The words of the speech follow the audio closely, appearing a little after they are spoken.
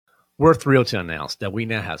We're thrilled to announce that we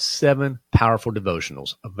now have 7 powerful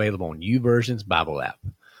devotionals available on YouVersion's Bible app.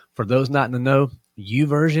 For those not in the know,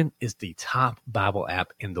 YouVersion is the top Bible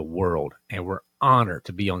app in the world, and we're honored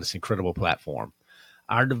to be on this incredible platform.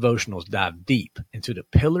 Our devotionals dive deep into the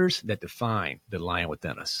pillars that define the lion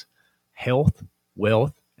within us: health,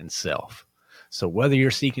 wealth, and self. So whether you're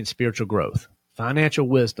seeking spiritual growth, financial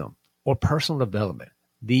wisdom, or personal development,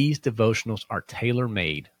 these devotionals are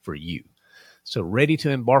tailor-made for you. So ready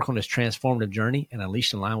to embark on this transformative journey and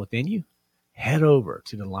unleash the lion within you? Head over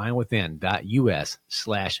to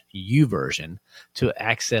thelionwithin.us/YouVersion to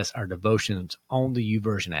access our devotions on the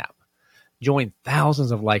YouVersion app. Join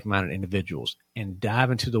thousands of like-minded individuals and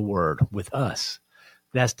dive into the Word with us.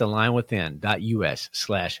 That's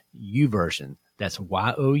thelionwithin.us/YouVersion. That's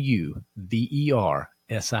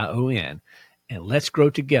YOUVERSION. And let's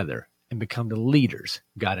grow together and become the leaders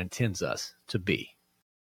God intends us to be.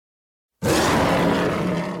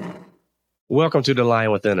 Welcome to The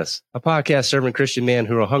Lion Within Us, a podcast serving Christian men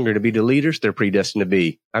who are hungry to be the leaders they're predestined to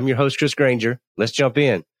be. I'm your host, Chris Granger. Let's jump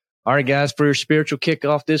in. All right, guys, for your spiritual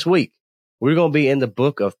kickoff this week, we're going to be in the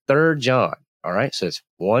book of 3 John. All right, so it's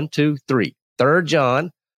 1, 2, 3. 3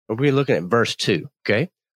 John, we'll be looking at verse 2, okay?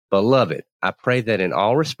 Beloved, I pray that in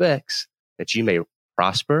all respects that you may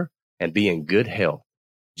prosper and be in good health,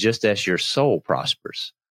 just as your soul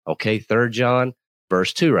prospers. Okay, 3 John,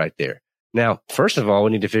 verse 2 right there. Now, first of all,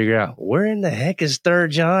 we need to figure out where in the heck is 3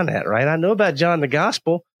 John at, right? I know about John the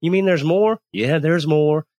Gospel. You mean there's more? Yeah, there's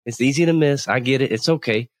more. It's easy to miss. I get it. It's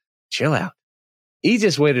okay. Chill out.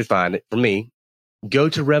 Easiest way to find it for me, go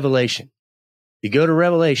to Revelation. You go to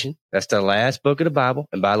Revelation. That's the last book of the Bible.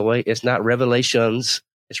 And by the way, it's not Revelations.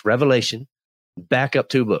 It's Revelation. Back up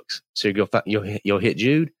 2 books. So you'll hit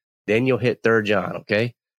Jude, then you'll hit 3 John,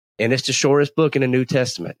 okay? And it's the shortest book in the New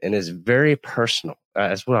Testament, and it's very personal.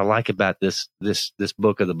 That's what I like about this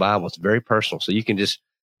book of the Bible. It's very personal, so you can just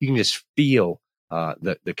feel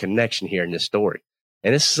the connection here in this story.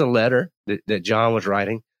 And this is a letter that John was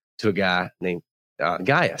writing to a guy named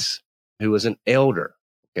Gaius, who was an elder.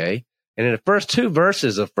 Okay, and in the first 2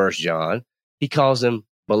 verses of 1 John, he calls him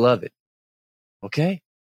beloved. Okay,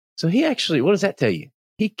 so he actually, what does that tell you?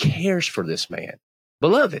 He cares for this man,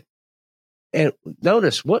 beloved. And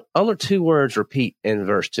notice what other 2 words repeat in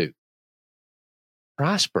verse 2.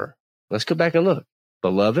 Prosper. Let's go back and look.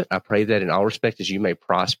 Beloved, I pray that in all respects you may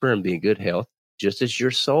prosper and be in good health, just as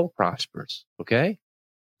your soul prospers. Okay?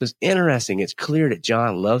 It's interesting. It's clear that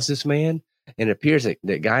John loves this man, and it appears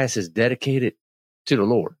that Gaius is dedicated to the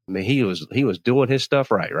Lord. I mean, he was doing his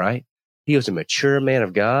stuff right? He was a mature man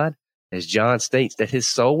of God, as John states that his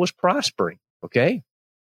soul was prospering. Okay?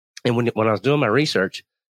 And when I was doing my research,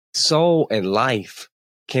 soul and life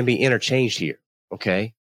can be interchanged here.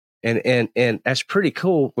 Okay. And that's pretty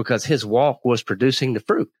cool because his walk was producing the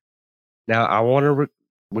fruit. Now I want to,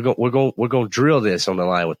 we're going to drill this on the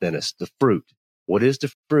line within us. The fruit. What is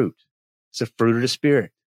the fruit? It's the fruit of the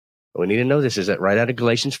Spirit. We need to know this is that right out of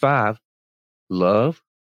Galatians 5, love,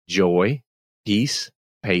 joy, peace,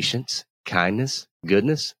 patience, kindness,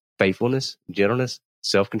 goodness, faithfulness, gentleness,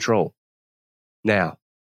 self-control. Now,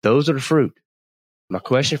 those are the fruit. My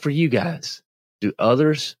question for you guys, do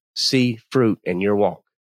others see fruit in your walk?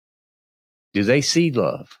 Do they see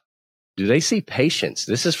love? Do they see patience?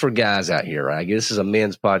 This is for guys out here, right? This is a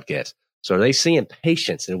men's podcast. So are they seeing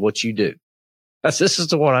patience in what you do? This is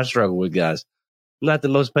the one I struggle with, guys. I'm not the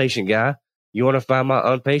most patient guy. You want to find my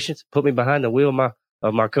unpatience? Put me behind the wheel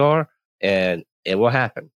of my car and it will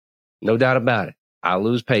happen. No doubt about it. I'll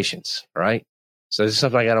lose patience, right? So this is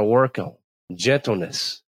something I got to work on.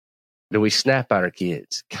 Gentleness. Do we snap at our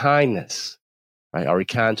kids? Kindness, right? Are we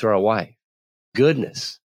kind to our wife?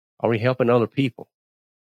 Goodness. Are we helping other people?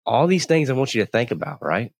 All these things I want you to think about,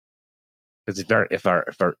 right? Because if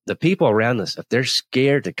the people around us, if they're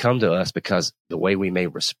scared to come to us because the way we may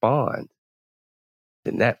respond,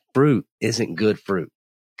 then that fruit isn't good fruit.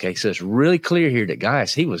 Okay, so it's really clear here that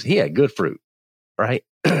Gaius, he had good fruit, right?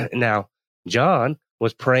 Now, John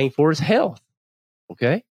was praying for his health.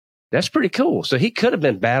 Okay, that's pretty cool. So he could have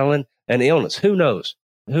been battling an illness. Who knows?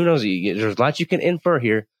 Who knows? There's lots you can infer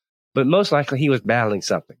here, but most likely he was battling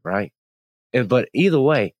something, right? But either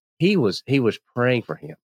way, he was praying for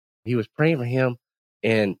him. He was praying for him,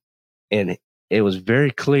 and it was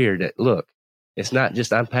very clear that, look, it's not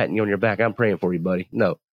just I'm patting you on your back, I'm praying for you, buddy.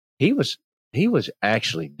 No, he was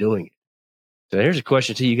actually doing it. So here's a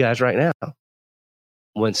question to you guys right now: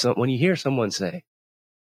 when you hear someone say,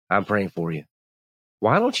 "I'm praying for you,"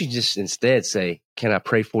 why don't you just instead say, "Can I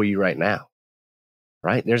pray for you right now?"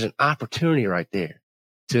 Right? There's an opportunity right there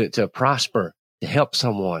to prosper, to help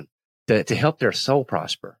someone, to help their soul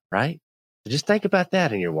prosper, right? So just think about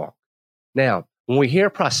that in your walk. Now, when we hear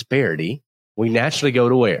prosperity, we naturally go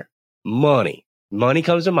to where? Money. Money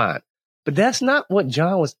comes to mind. But that's not what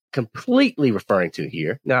John was completely referring to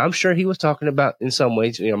here. Now, I'm sure he was talking about in some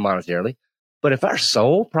ways, monetarily. But if our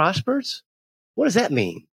soul prospers, what does that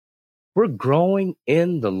mean? We're growing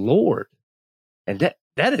in the Lord. And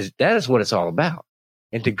that is what it's all about.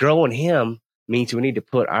 And to grow in him means we need to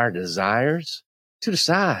put our desires to the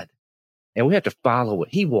side. And we have to follow what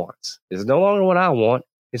he wants. It's no longer what I want.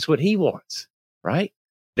 It's what he wants, right?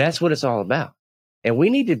 That's what it's all about. And we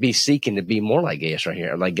need to be seeking to be more like Gaius right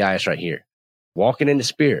here, like Gaius right here. Walking in the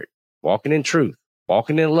spirit, walking in truth,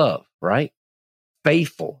 walking in love, right?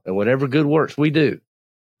 Faithful in whatever good works we do,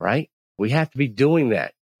 right? We have to be doing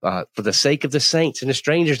that for the sake of the saints and the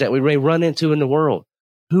strangers that we may run into in the world.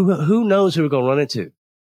 Who knows who we're going to run into?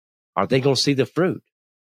 Are they going to see the fruit?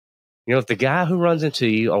 If the guy who runs into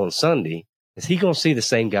you on Sunday, is he going to see the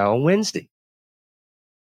same guy on Wednesday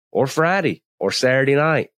or Friday or Saturday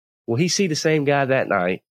night? Will he see the same guy that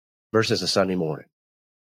night versus a Sunday morning?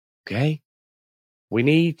 Okay? We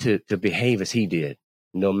need to behave as he did,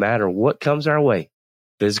 no matter what comes our way.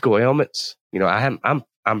 Physical ailments.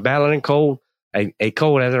 I'm battling a cold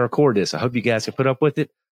as I record this. I hope you guys can put up with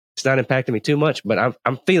it. It's not impacting me too much, but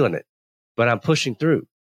I'm feeling it. But I'm pushing through,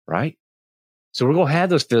 right? So we're going to have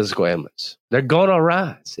those physical ailments. They're going to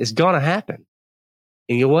arise. It's going to happen.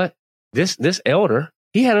 And you know what? This elder,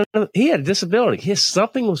 he had a disability.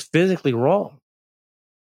 Something was physically wrong.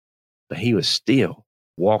 But he was still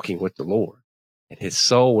walking with the Lord. And his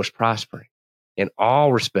soul was prospering in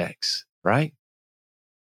all respects, right?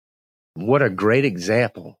 What a great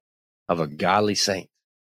example of a godly saint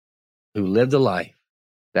who lived a life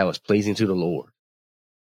that was pleasing to the Lord.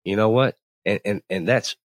 You know what? And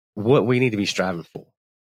that's what we need to be striving for.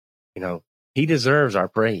 He deserves our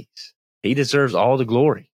praise. He deserves all the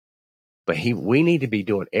glory. But we need to be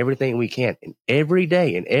doing everything we can in every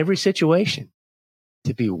day, in every situation,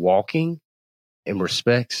 to be walking in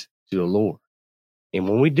respects to the Lord. And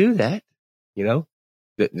when we do that, the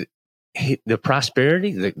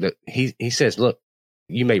prosperity, he says, look,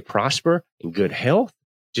 you may prosper in good health,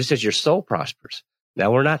 just as your soul prospers.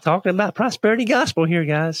 Now, we're not talking about prosperity gospel here,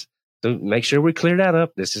 guys. So make sure we clear that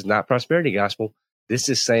up. This is not prosperity gospel. This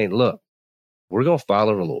is saying, look, we're going to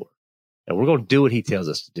follow the Lord and we're going to do what he tells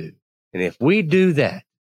us to do. And if we do that,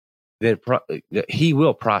 then he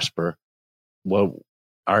will prosper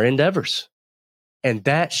our endeavors. And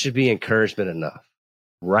that should be encouragement enough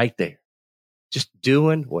right there. Just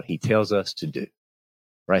doing what he tells us to do.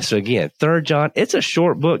 Right. So again, 3 John, it's a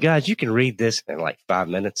short book, guys. You can read this in like 5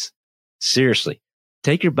 minutes. Seriously.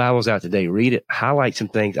 Take your Bibles out today, read it, highlight some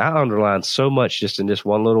things. I underlined so much just in this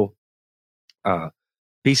one little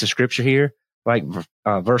piece of scripture here, like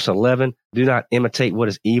verse 11, do not imitate what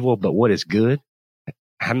is evil, but what is good.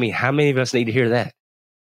 How many of us need to hear that?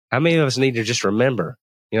 How many of us need to just remember,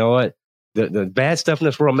 you know what? The bad stuff in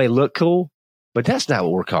this world may look cool, but that's not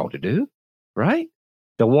what we're called to do, right?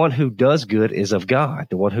 The one who does good is of God.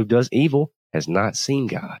 The one who does evil has not seen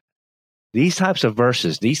God. These types of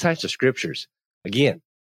verses, these types of scriptures, again,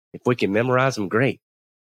 if we can memorize them, great.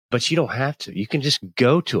 But you don't have to. You can just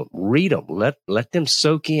go to them, read them, let them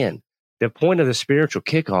soak in. The point of the spiritual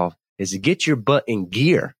kickoff is to get your butt in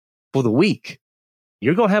gear for the week.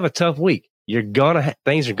 You're going to have a tough week.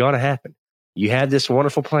 Things are going to happen. You have this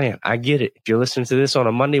wonderful plan. I get it. If you're listening to this on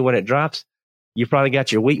a Monday when it drops, you probably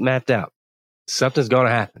got your week mapped out. Something's going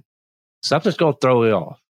to happen. Something's going to throw it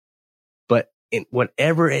off. But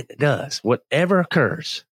whatever it does, whatever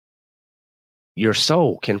occurs, your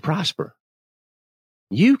soul can prosper.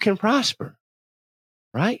 You can prosper,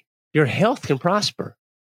 right? Your health can prosper.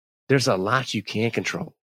 There's a lot you can't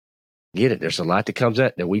control. Get it? There's a lot that comes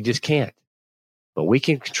out that we just can't. But we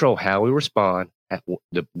can control how we respond at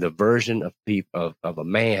the version of a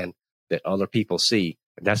man that other people see.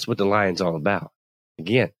 And that's what the lion's all about.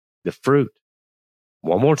 Again, the fruit.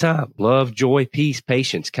 One more time. Love, joy, peace,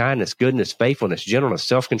 patience, kindness, goodness, faithfulness, gentleness,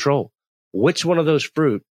 self-control. Which one of those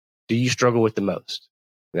fruit do you struggle with the most?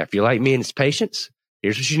 Now, if you're like me and it's patience,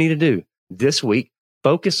 here's what you need to do. This week,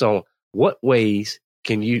 focus on what ways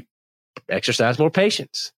can you exercise more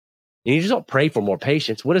patience. And you just don't pray for more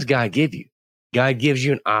patience. What does God give you? God gives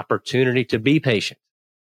you an opportunity to be patient.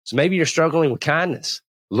 So maybe you're struggling with kindness.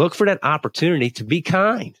 Look for that opportunity to be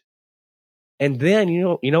kind. And then,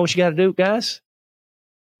 you know what you got to do, guys?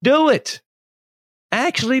 Do it.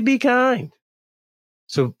 Actually be kind.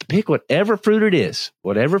 So pick whatever fruit it is.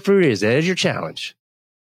 Whatever fruit it is, that is your challenge.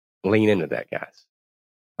 Lean into that, guys.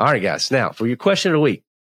 All right, guys. Now, for your question of the week,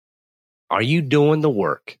 are you doing the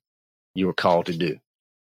work you were called to do?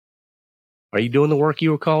 Are you doing the work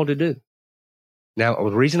you were called to do? Now,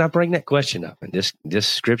 the reason I bring that question up, and this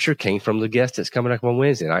scripture came from the guest that's coming up on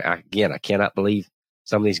Wednesday. And I cannot believe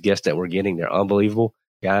some of these guests that we're getting. They're unbelievable.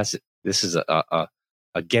 Guys, this is a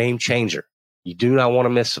game changer. You do not want to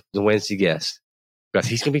miss the Wednesday guest, because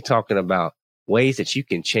he's going to be talking about ways that you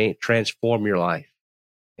can transform your life.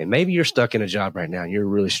 And maybe you're stuck in a job right now and you're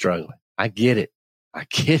really struggling. I get it.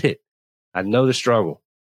 I know the struggle.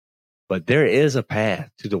 But there is a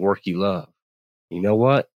path to the work you love. You know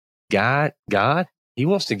what? God, he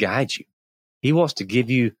wants to guide you. He wants to give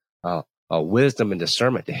you a wisdom and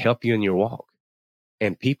discernment to help you in your walk.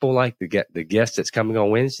 And people like the guest that's coming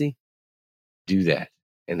on Wednesday do that,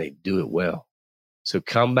 and they do it well. So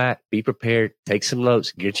come back, be prepared, take some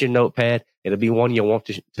notes, get your notepad. It'll be one you'll want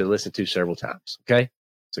to listen to several times. Okay?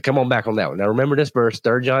 So come on back on that one. Now remember this verse,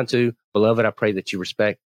 3 John 2, beloved, I pray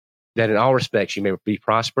that in all respects you may be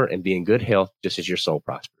prosper and be in good health, just as your soul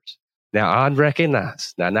prospers. Now I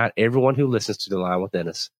recognize, not everyone who listens to the Line Within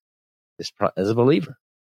Us is a believer.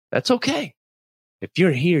 That's okay. If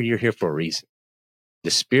you're here for a reason.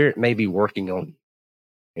 The Spirit may be working on you.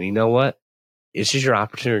 And you know what? This is your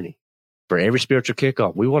opportunity. For every spiritual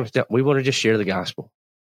kickoff, we want to just share the gospel.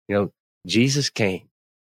 You know, Jesus came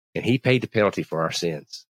and he paid the penalty for our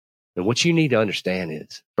sins. And what you need to understand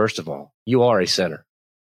is, first of all, you are a sinner.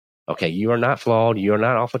 Okay, you are not flawed. You are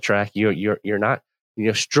not off a track. You're not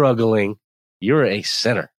struggling. You're a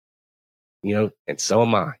sinner. And so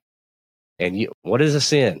am I. And what is a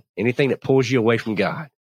sin? Anything that pulls you away from God.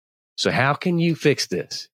 So how can you fix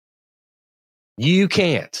this? You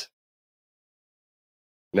can't.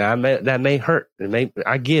 Now, that may hurt.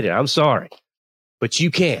 I get it. I'm sorry. But you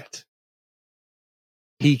can't.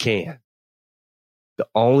 He can. The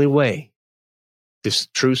only way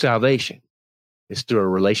to true salvation is through a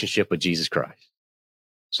relationship with Jesus Christ.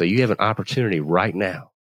 So you have an opportunity right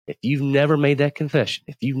now. If you've never made that confession,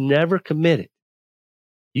 if you've never committed,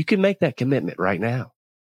 you can make that commitment right now.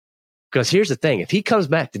 Because here's the thing. If he comes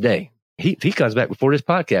back today, if he comes back before this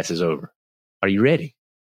podcast is over, are you ready?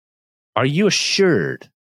 Are you assured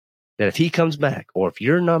that if he comes back, or if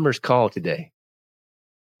your number's called today,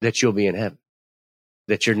 that you'll be in heaven,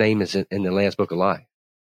 that your name is in the Lamb's Book of Life?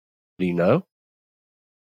 Do you know?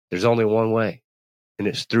 There's only one way, and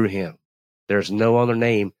it's through him. There's no other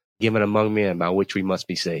name given among men by which we must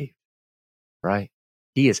be saved, right?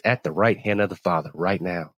 He is at the right hand of the Father right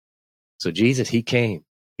now. So Jesus, he came.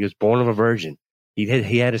 He was born of a virgin. He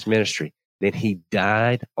had his ministry. Then he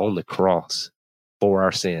died on the cross for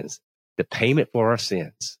our sins. The payment for our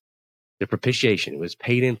sins. The propitiation, it was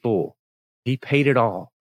paid in full. He paid it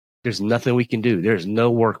all. There's nothing we can do. There's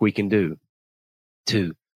no work we can do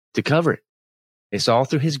to cover it. It's all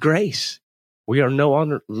through his grace. We are no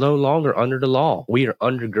longer under the law. We are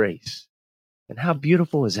under grace. And how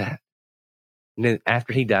beautiful is that? And then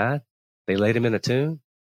after he died, they laid him in a tomb.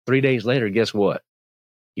 3 days later, guess what?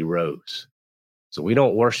 He rose. So we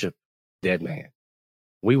don't worship a dead man.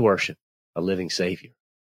 We worship a living Savior.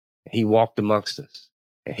 And he walked amongst us.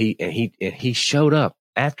 And he showed up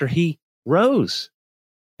after he rose.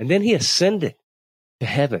 And then he ascended to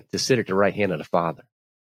heaven to sit at the right hand of the Father.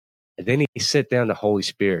 And then he sent down the Holy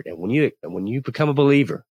Spirit. And when you become a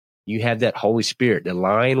believer, you have that Holy Spirit, the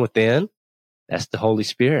Lion within. That's the Holy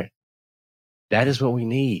Spirit. That is what we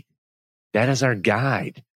need. That is our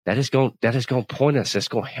guide. That is going to point us. That's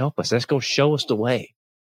going to help us. That's going to show us the way.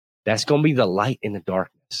 That's going to be the light in the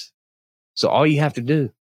darkness. So all you have to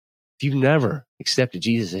do, if you've never accepted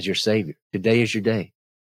Jesus as your Savior, today is your day.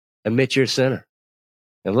 Admit you're a sinner.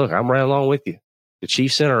 And look, I'm right along with you. The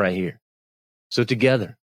chief sinner right here. So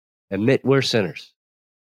together, admit we're sinners.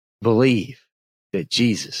 Believe that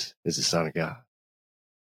Jesus is the Son of God.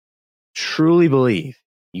 Truly believe.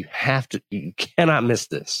 You cannot miss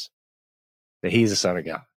this. That he's the Son of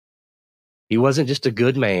God. He wasn't just a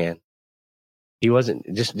good man. He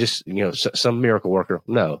wasn't just some miracle worker.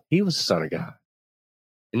 No, he was the Son of God.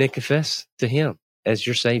 And then confess to him as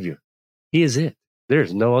your Savior. He is it.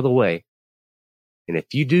 There's no other way. And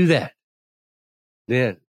if you do that,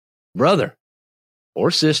 then brother or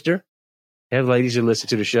sister, have ladies who listen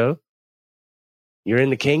to the show, you're in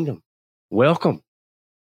the kingdom. Welcome.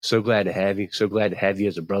 So glad to have you. So glad to have you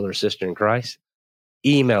as a brother or sister in Christ.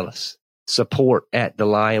 Email us,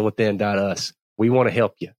 support@thelionwithin.us. We want to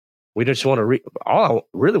help you. We just want to, all I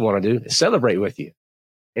really want to do is celebrate with you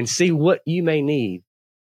and see what you may need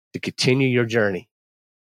to continue your journey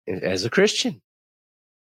as a Christian.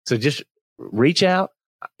 So just reach out,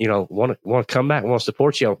 want to come back, want to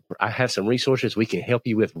support you. I have some resources we can help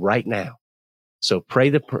you with right now. So pray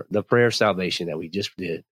the prayer of salvation that we just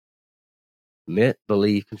did. Admit,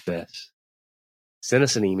 believe, confess. Send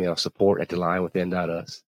us an email,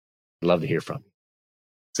 support@thelionwithin.us. Love to hear from you.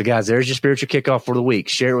 So guys, there's your spiritual kickoff for the week.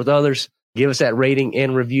 Share it with others. Give us that rating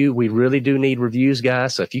and review. We really do need reviews,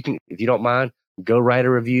 guys. So if you don't mind, go write a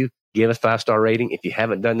review. Give us 5-star rating. If you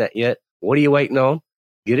haven't done that yet, what are you waiting on?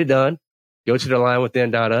 Get it done. Go to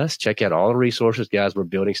thelionwithin.us. Check out all the resources, guys. We're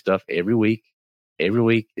building stuff every week. Every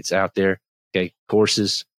week it's out there. Okay.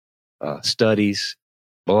 Courses, studies,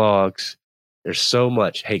 blogs. There's so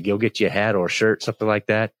much. Hey, go get you a hat or a shirt, something like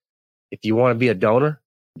that. If you want to be a donor,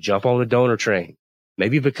 jump on the donor train.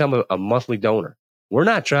 Maybe become a monthly donor. We're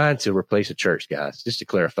not trying to replace a church, guys, just to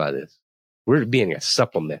clarify this. We're being a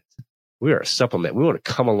supplement. We are a supplement. We want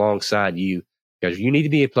to come alongside you because you need to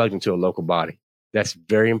be plugged into a local body. That's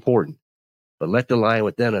very important. But let the Lion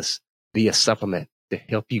Within Us be a supplement to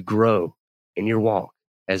help you grow in your walk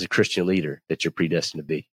as a Christian leader that you're predestined to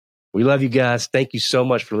be. We love you guys. Thank you so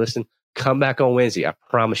much for listening. Come back on Wednesday. I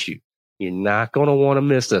promise you, you're not going to want to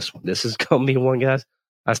miss this one. This is going to be one, guys.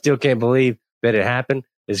 I still can't believe that it happened.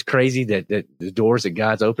 It's crazy that the doors that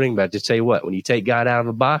God's opening. But I just tell you what, when you take God out of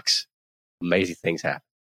the box, amazing things happen.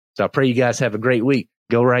 So I pray you guys have a great week.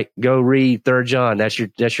 Go read 3 John. That's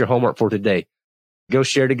your homework for today. Go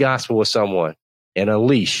share the gospel with someone and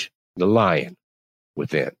unleash the lion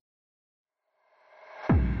within.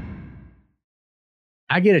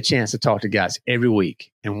 I get a chance to talk to guys every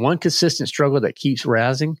week, and one consistent struggle that keeps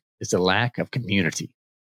rising is the lack of community.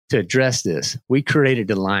 To address this, we created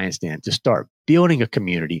the Lion's Den to start building a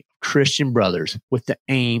community of Christian brothers with the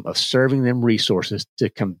aim of serving them resources to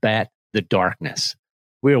combat the darkness.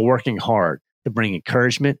 We are working hard to bring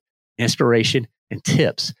encouragement, inspiration, and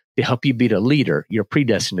tips to help you be the leader you're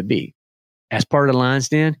predestined to be. As part of the Lion's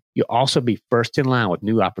Den, you'll also be first in line with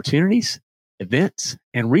new opportunities, events,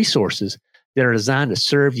 and resources that are designed to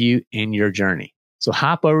serve you in your journey. So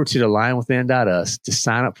hop over to thelionwithin.us to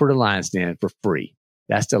sign up for the Lion's Den for free.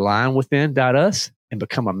 That's thelionwithin.us and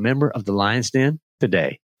become a member of the Lion's Den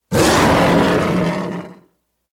today.